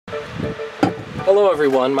Hello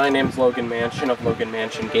everyone, my name is Logan Mansion of Logan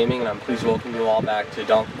Mansion Gaming, and I'm pleased to welcome you all back to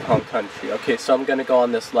Donkey Kong Country. Okay, so I'm gonna go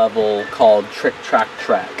on this level called Trick Track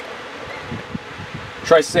Track.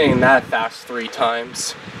 Try saying that fast 3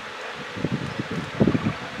 times.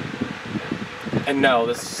 And no,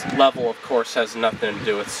 this level of course has nothing to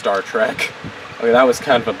do with Star Trek. Okay, that was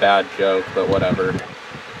kind of a bad joke, but whatever.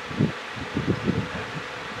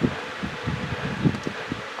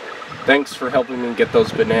 Thanks for helping me get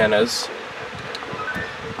those bananas.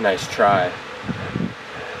 Nice try.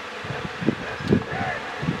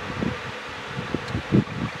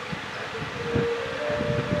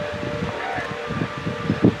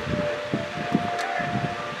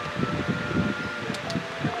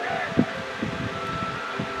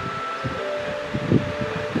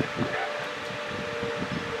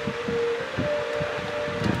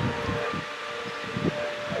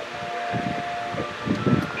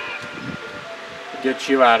 Get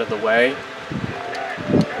you out of the way.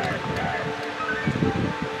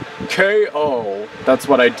 KO! That's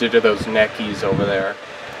what I did to those neckies over there.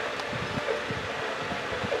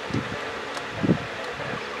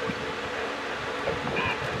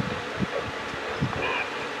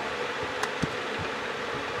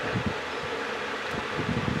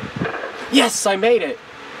 Yes, I made it!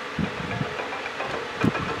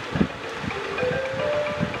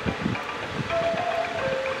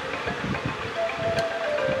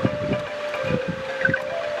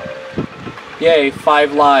 Yay,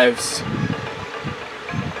 5 lives.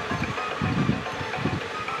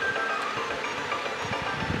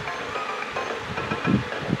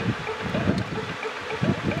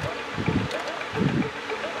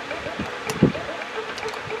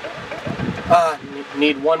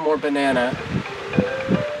 Need one more banana.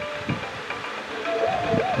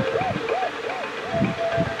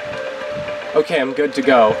 Okay, I'm good to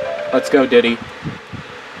go. Let's go, Diddy.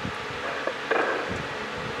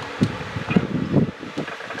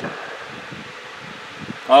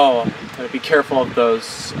 Oh, gotta be careful of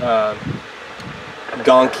those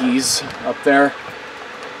gonkies up there.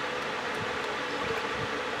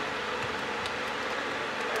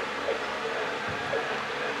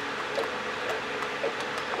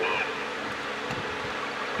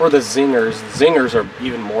 Or the zingers. Zingers are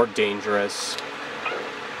even more dangerous.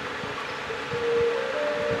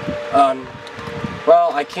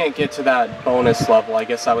 Well, I can't get to that bonus level. I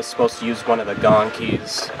guess I was supposed to use one of the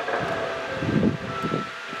gonkies.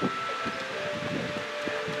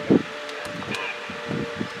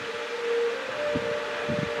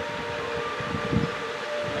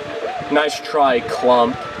 Nice try,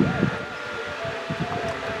 Clump.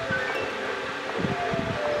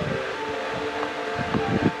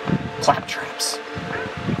 Claptraps.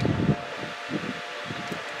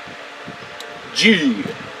 G.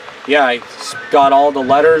 Yeah, I got all the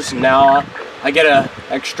letters. Now I get an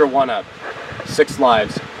extra 1-up. 6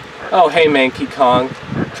 lives. Oh, hey, Manky Kong.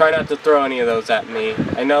 Try not to throw any of those at me.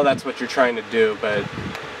 I know that's what you're trying to do, but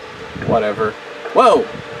whatever. Whoa!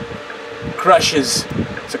 Crushes.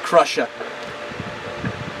 It's a crusher.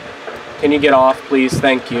 Can you get off, please?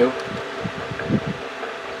 Thank you.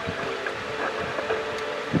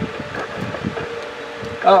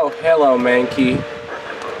 Oh, hello, Mankey.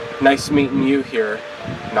 Nice meeting you here.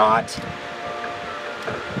 Not.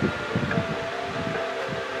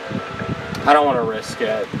 I don't want to risk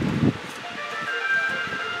it.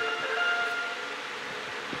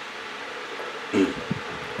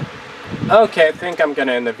 Okay, I think I'm going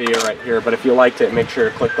to end the video right here, but if you liked it, make sure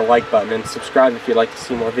to click the like button and subscribe if you'd like to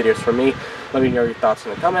see more videos from me. Let me know your thoughts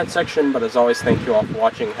in the comment section, but as always, thank you all for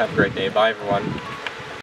watching. Have a great day. Bye, everyone.